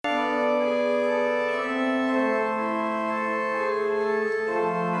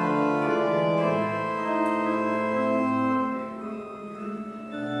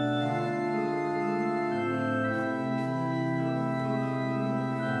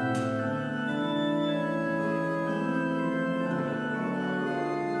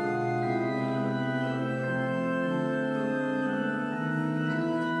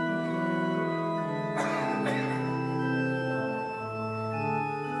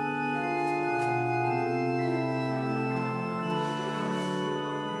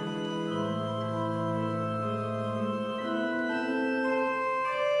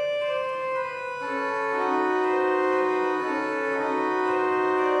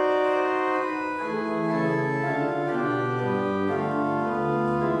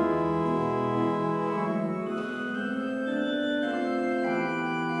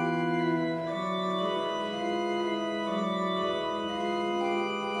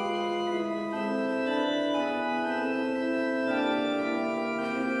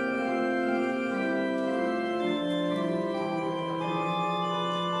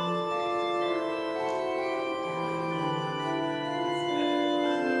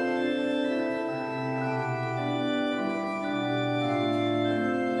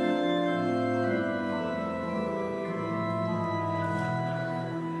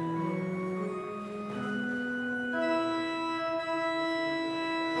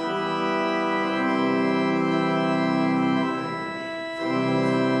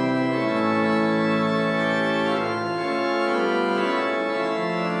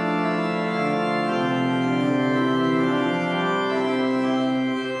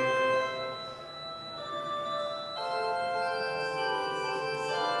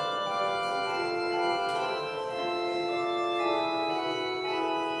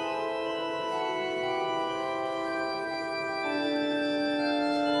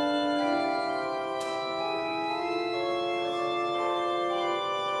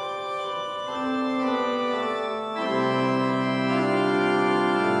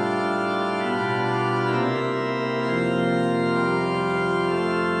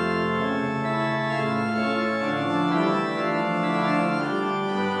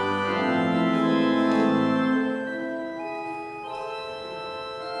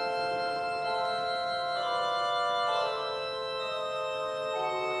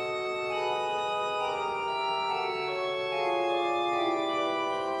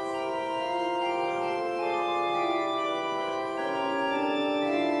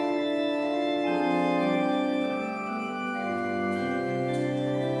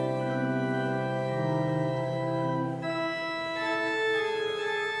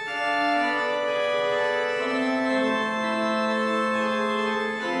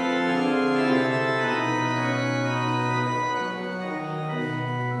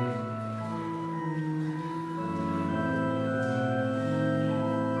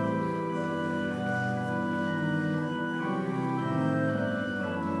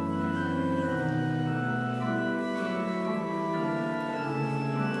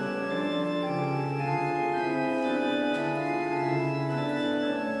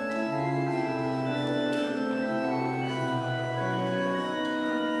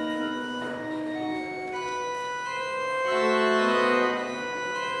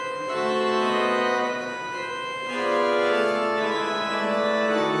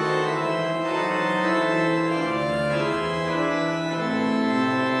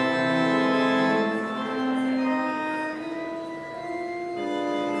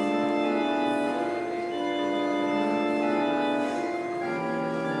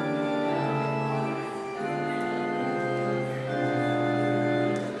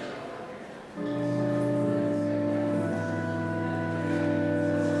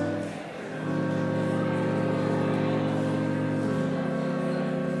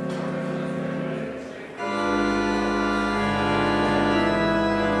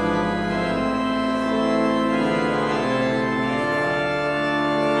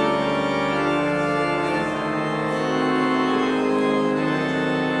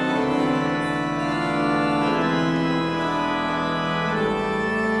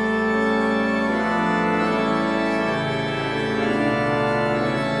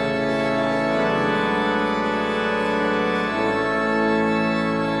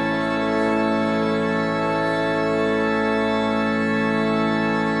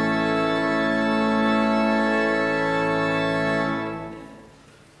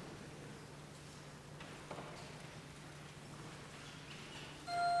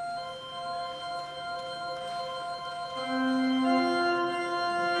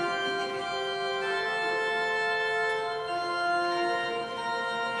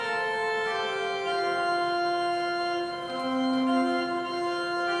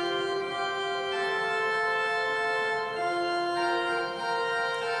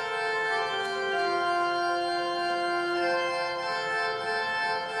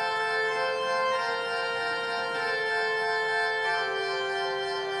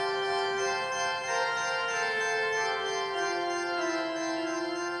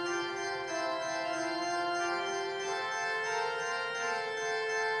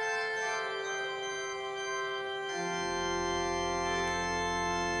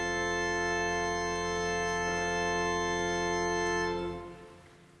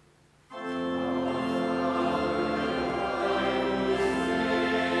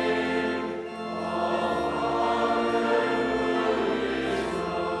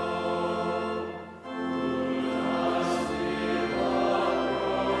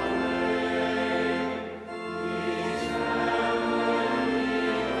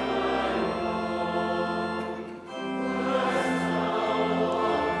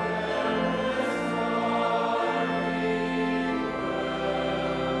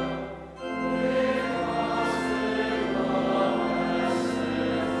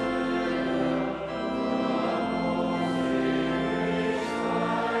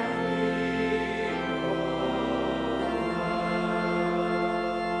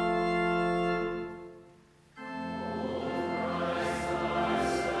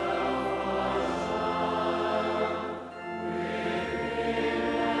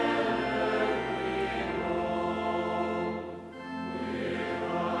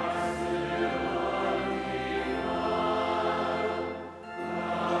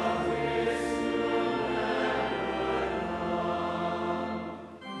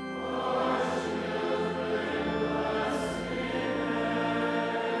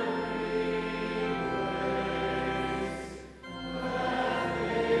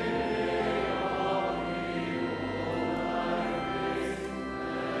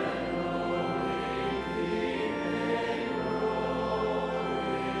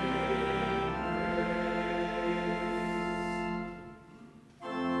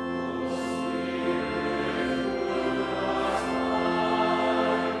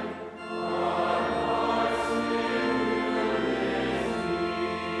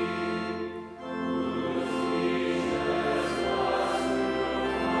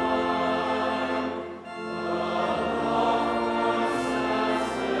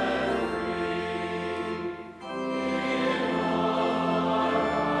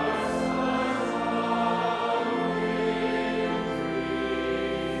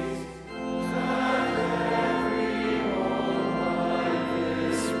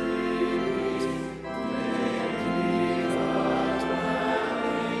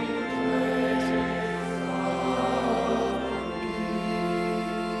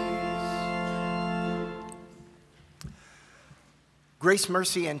Grace,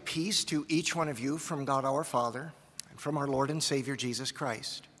 mercy, and peace to each one of you from God our Father and from our Lord and Savior Jesus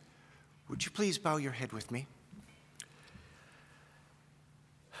Christ. Would you please bow your head with me?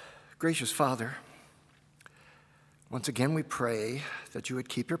 Gracious Father, once again we pray that you would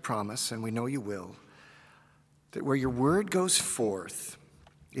keep your promise, and we know you will, that where your word goes forth,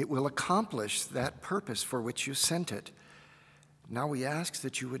 it will accomplish that purpose for which you sent it. Now we ask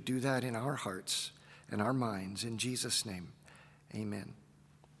that you would do that in our hearts and our minds. In Jesus' name, amen.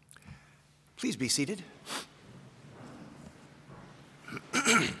 Please be seated.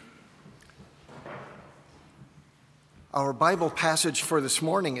 Our Bible passage for this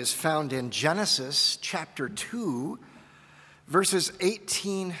morning is found in Genesis chapter 2, verses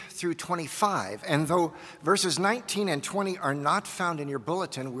 18 through 25. And though verses 19 and 20 are not found in your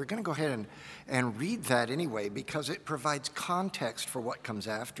bulletin, we're going to go ahead and read that anyway because it provides context for what comes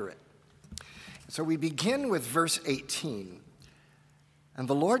after it. So we begin with verse 18. And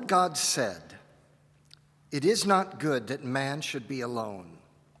the Lord God said, "It is not good that man should be alone."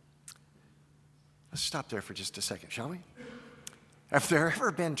 Let's stop there for just a second, shall we? Have there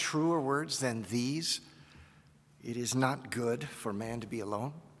ever been truer words than these? It is not good for man to be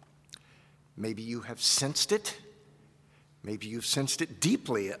alone. Maybe you have sensed it. Maybe you've sensed it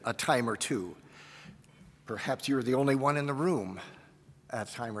deeply a time or two. Perhaps you're the only one in the room at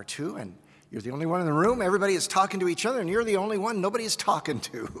a time or two, and you're the only one in the room. Everybody is talking to each other, and you're the only one nobody is talking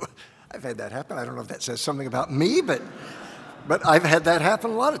to. I've had that happen. I don't know if that says something about me, but I've had that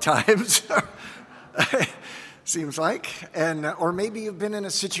happen a lot of times. Seems like. Or maybe you've been in a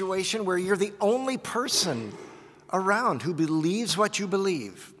situation where you're the only person around who believes what you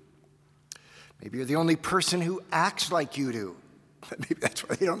believe. Maybe you're the only person who acts like you do. Maybe that's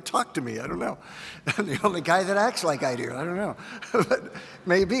why they don't talk to me. I don't know. I'm the only guy that acts like I do. I don't know. But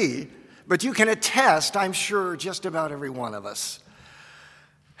maybe. But you can attest, I'm sure, just about every one of us,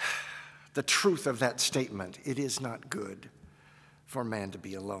 the truth of that statement. It is not good for man to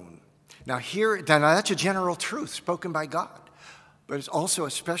be alone. Now that's a general truth spoken by God, but it's also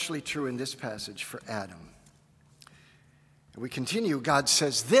especially true in this passage for Adam. And we continue, God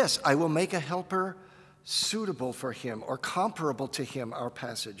says this, "I will make a helper suitable for him," or comparable to him, our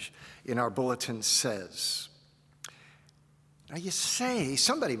passage in our bulletin says. Now you say,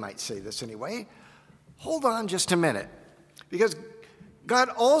 somebody might say this anyway, hold on just a minute, because God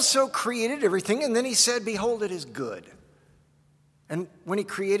also created everything, and then he said, "Behold, it is good." And when he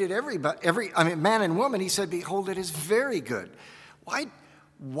created man and woman, he said, "Behold, it is very good."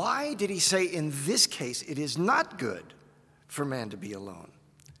 Why did he say in this case it is not good for man to be alone?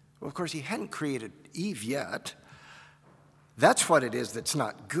 Well, of course, he hadn't created Eve yet. That's what it is that's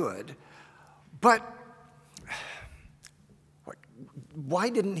not good. But why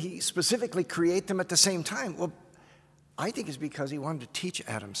didn't he specifically create them at the same time? Well, I think it's because he wanted to teach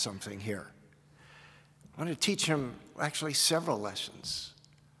Adam something here. I wanted to teach him actually several lessons.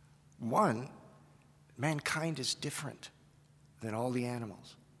 One, mankind is different than all the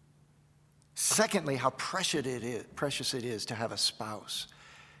animals. Secondly, how precious it is to have a spouse.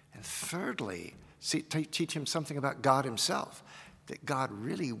 And thirdly, teach him something about God himself, that God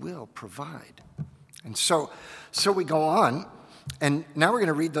really will provide. And so we go on, and now we're going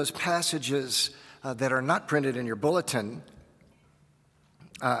to read those passages that are not printed in your bulletin.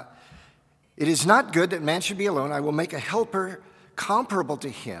 "It is not good that man should be alone. I will make a helper comparable to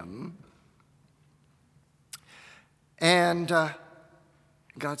him." And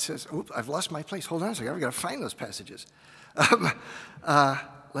God says, oops, I've lost my place. Hold on a second. I've got to find those passages.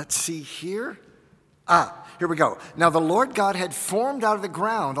 Let's see here. Here we go. "Now the Lord God had formed out of the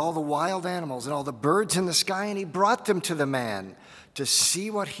ground all the wild animals and all the birds in the sky, and he brought them to the man to see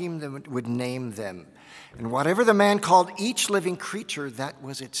what he would name them. And whatever the man called each living creature, that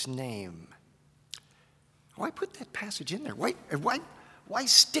was its name." Why put that passage in there? Why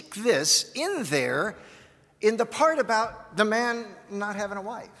stick this in there in the part about the man not having a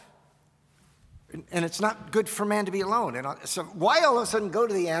wife? And it's not good for man to be alone. And so why all of a sudden go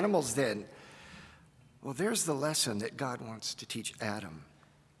to the animals then? Well, there's the lesson that God wants to teach Adam.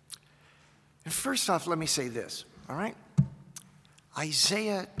 And first off, let me say this, all right?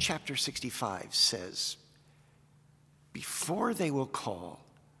 Isaiah chapter 65 says, "Before they will call,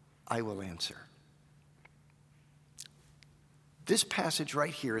 I will answer." This passage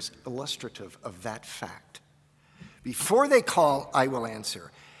right here is illustrative of that fact. Before they call, I will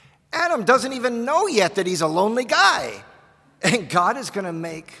answer. Adam doesn't even know yet that he's a lonely guy. And God is going to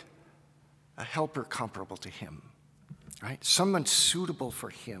make a helper comparable to him, right? Someone suitable for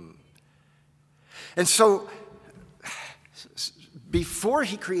him. And so before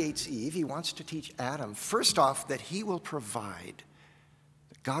he creates Eve, he wants to teach Adam, first off, that he will provide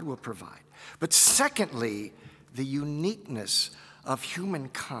God will provide. But secondly, the uniqueness of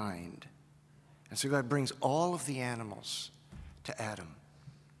humankind. And so God brings all of the animals to Adam.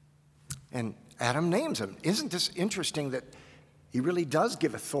 And Adam names them. Isn't this interesting that he really does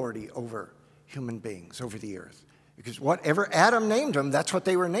give authority over human beings, over the earth? Because whatever Adam named them, that's what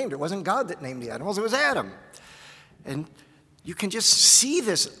they were named. It wasn't God that named the animals, it was Adam. And you can just see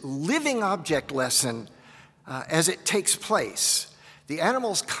this living object lesson as it takes place. The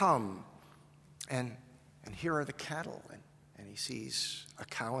animals come, and here are the cattle, and he sees a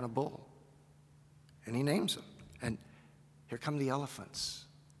cow and a bull, and he names them. And here come the elephants,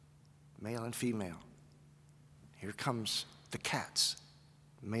 male and female. Here comes the cats,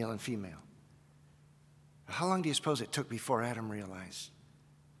 male and female. How long do you suppose it took before Adam realized,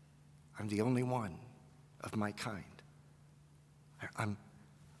 I'm the only one of my kind?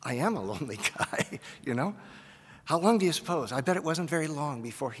 I am a lonely guy, you know? How long do you suppose? I bet it wasn't very long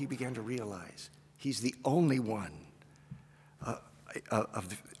before he began to realize he's the only one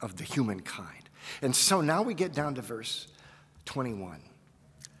of the humankind. And so now we get down to verse 21.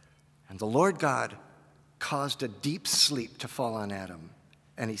 And the Lord God caused a deep sleep to fall on Adam,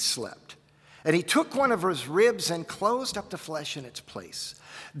 and he slept. And he took one of his ribs and closed up the flesh in its place.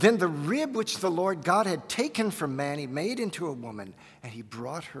 Then the rib which the Lord God had taken from man, he made into a woman, and he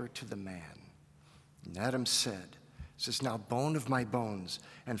brought her to the man. And Adam said, this is now bone of my bones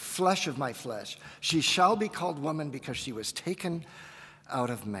and flesh of my flesh. She shall be called woman because she was taken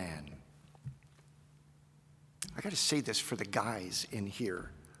out of man. I got to say this for the guys in here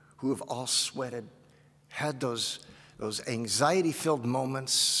who have all sweated, had those anxiety-filled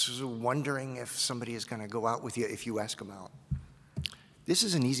moments, wondering if somebody is going to go out with you if you ask them out. This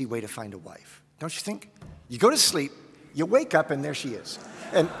is an easy way to find a wife, don't you think? You go to sleep, you wake up, and there she is.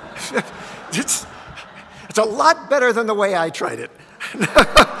 And it's a lot better than the way I tried it.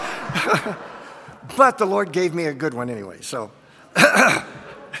 But the Lord gave me a good one anyway, so.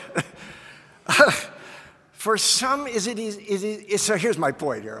 For some, so here's my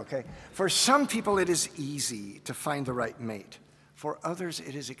point here, okay? For some people, it is easy to find the right mate. For others,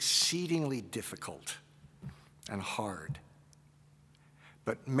 it is exceedingly difficult and hard.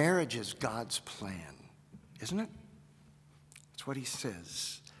 But marriage is God's plan, isn't it? That's what he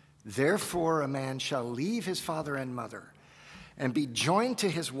says. Therefore, a man shall leave his father and mother and be joined to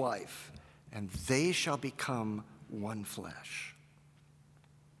his wife, and they shall become one flesh.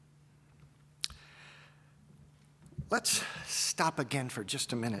 Let's stop again for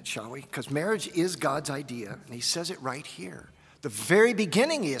just a minute, shall we? Because marriage is God's idea, and he says it right here. The very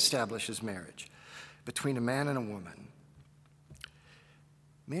beginning, he establishes marriage between a man and a woman.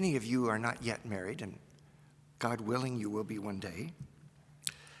 Many of you are not yet married, and God willing, you will be one day.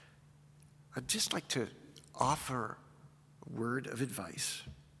 I'd just like to offer a word of advice,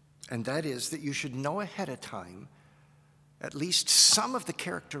 and that is that you should know ahead of time at least some of the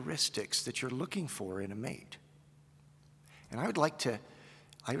characteristics that you're looking for in a mate. And I would like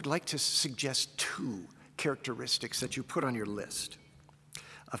to suggest 2 characteristics that you put on your list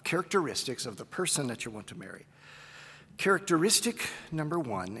of characteristics of the person that you want to marry. Characteristic number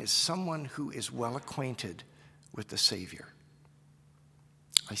 1 is someone who is well acquainted with the Savior.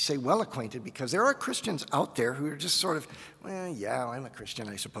 I say well acquainted because there are Christians out there who are just sort of, well, yeah, I'm a Christian,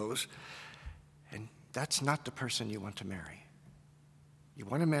 I suppose. And that's not the person you want to marry. You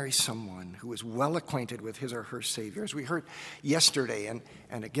want to marry someone who is well acquainted with his or her Savior. As we heard yesterday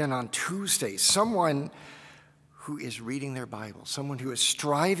and again on Tuesday, someone who is reading their Bible, someone who is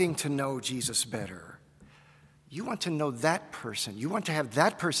striving to know Jesus better. You want to know that person. You want to have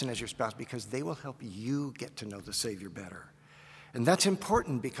that person as your spouse because they will help you get to know the Savior better. And that's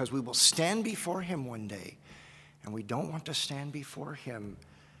important because we will stand before him one day, and we don't want to stand before him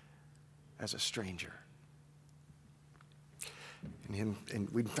as a stranger.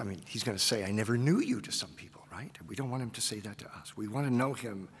 He's going to say, I never knew you to some people, right? We don't want him to say that to us. We want to know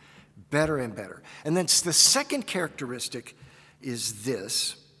him better and better. And then the second characteristic is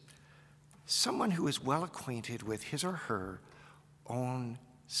this: someone who is well acquainted with his or her own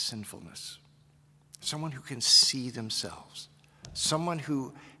sinfulness. Someone who can see themselves. Someone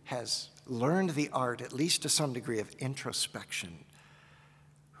who has learned the art, at least to some degree, of introspection.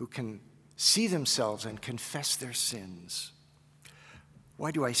 Who can see themselves and confess their sins.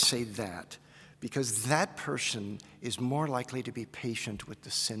 Why do I say that? Because that person is more likely to be patient with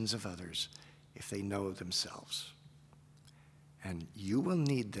the sins of others if they know themselves. And you will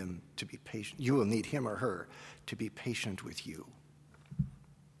need them to be patient. You will need him or her to be patient with you.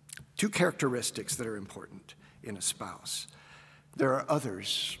 2 characteristics that are important in a spouse. There are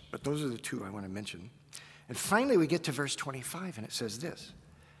others, but those are the 2 I want to mention. And finally, we get to verse 25, and it says this: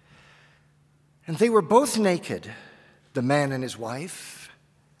 And they were both naked, the man and his wife,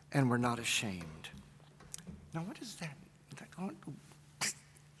 and were not ashamed. Now, what is that?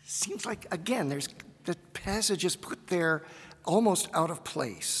 Seems like, again, the passage is put there almost out of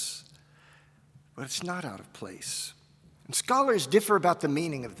place. But it's not out of place. And scholars differ about the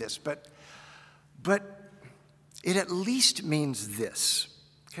meaning of this, but it at least means this,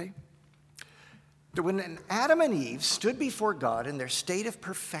 okay? That when Adam and Eve stood before God in their state of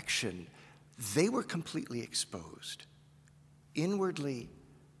perfection, they were completely exposed, inwardly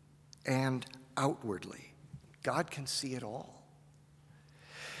and outwardly. God can see it all.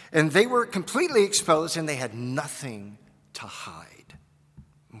 And they were completely exposed, and they had nothing to hide,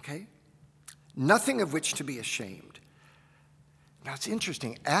 okay? Nothing of which to be ashamed. Now, it's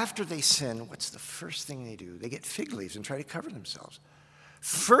interesting. After they sin, what's the first thing they do? They get fig leaves and try to cover themselves.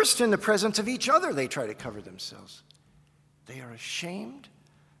 First, in the presence of each other, they try to cover themselves. They are ashamed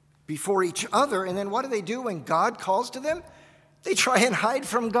before each other, and then what do when God calls to them? They try and hide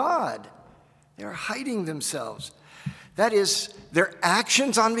from God. They're hiding themselves. That is, their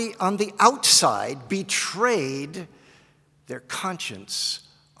actions on the outside betrayed their conscience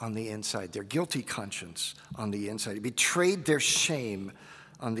on the inside, their guilty conscience on the inside. It betrayed their shame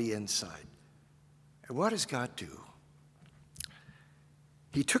on the inside. And what does God do?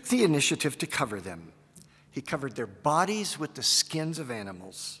 He took the initiative to cover them. He covered their bodies with the skins of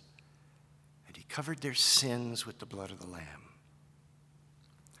animals, and he covered their sins with the blood of the Lamb.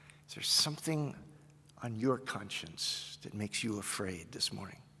 Is there something on your conscience that makes you afraid this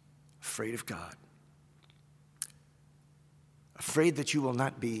morning? Afraid of God? Afraid that you will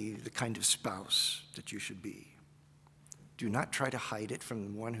not be the kind of spouse that you should be? Do not try to hide it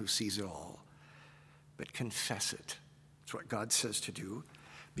from the one who sees it all, but confess it. That's what God says to do,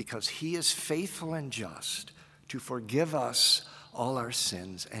 because he is faithful and just to forgive us all our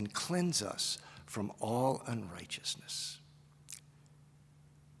sins and cleanse us from all unrighteousness.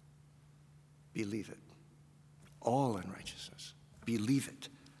 Believe it. All unrighteousness. Believe it.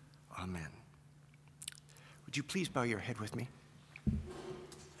 Amen. Would you please bow your head with me?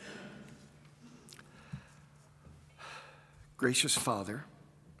 Gracious Father,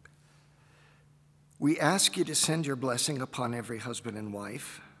 we ask you to send your blessing upon every husband and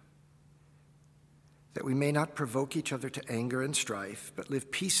wife, that we may not provoke each other to anger and strife, but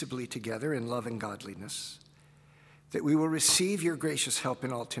live peaceably together in love and godliness, that we will receive your gracious help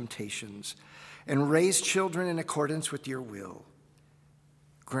in all temptations and raise children in accordance with your will.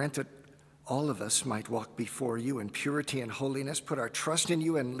 Grant that all of us might walk before you in purity and holiness, put our trust in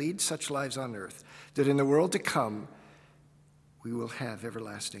you, and lead such lives on earth that in the world to come we will have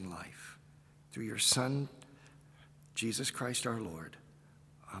everlasting life. Through your Son, Jesus Christ our Lord.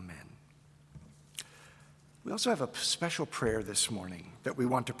 Amen. We also have a special prayer this morning that we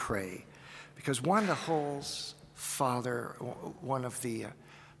want to pray, because Wanda Hull's father, one of the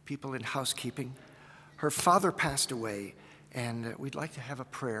people in housekeeping, her father passed away, and we'd like to have a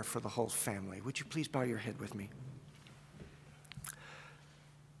prayer for the whole family. Would you please bow your head with me?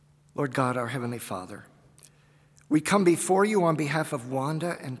 Lord God, our Heavenly Father, we come before you on behalf of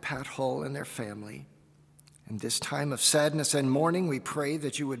Wanda and Pat Hull and their family. In this time of sadness and mourning, we pray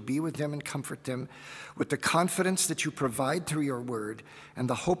that you would be with them and comfort them with the confidence that you provide through your word and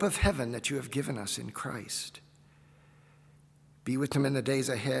the hope of heaven that you have given us in Christ. Be with them in the days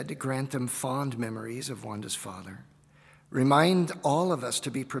ahead. Grant them fond memories of Wanda's father. Remind all of us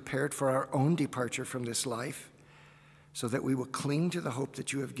to be prepared for our own departure from this life, so that we will cling to the hope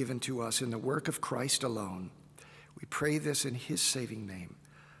that you have given to us in the work of Christ alone. We pray this in his saving name.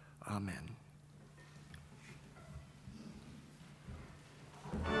 Amen.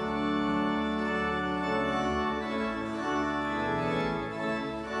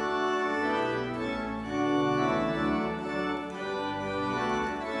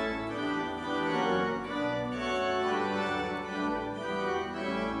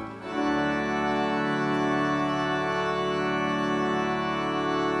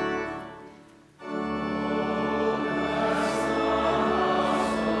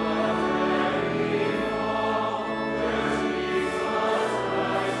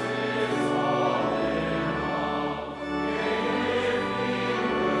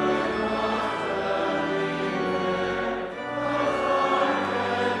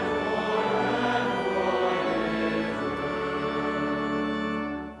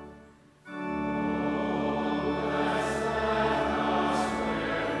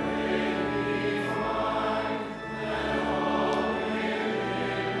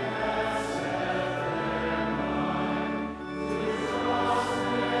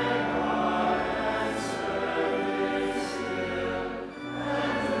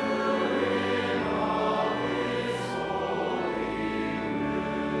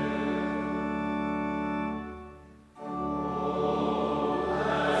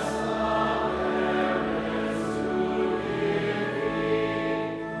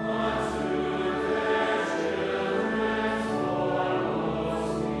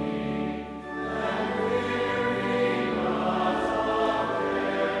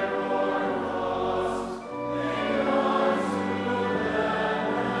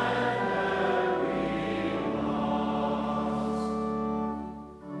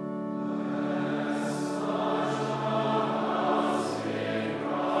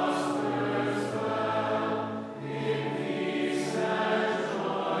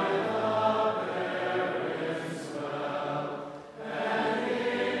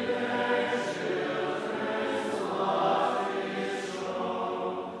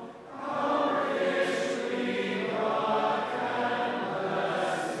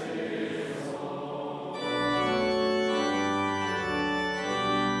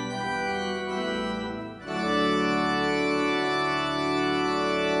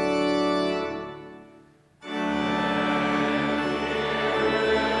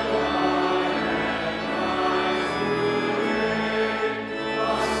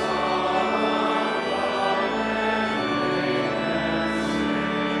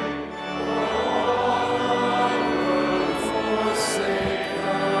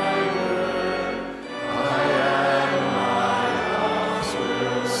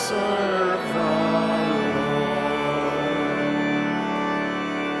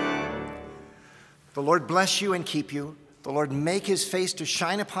 The Lord bless you and keep you. The Lord make his face to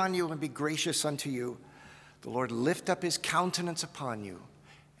shine upon you and be gracious unto you. The Lord lift up his countenance upon you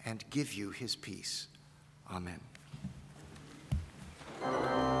and give you his peace. Amen.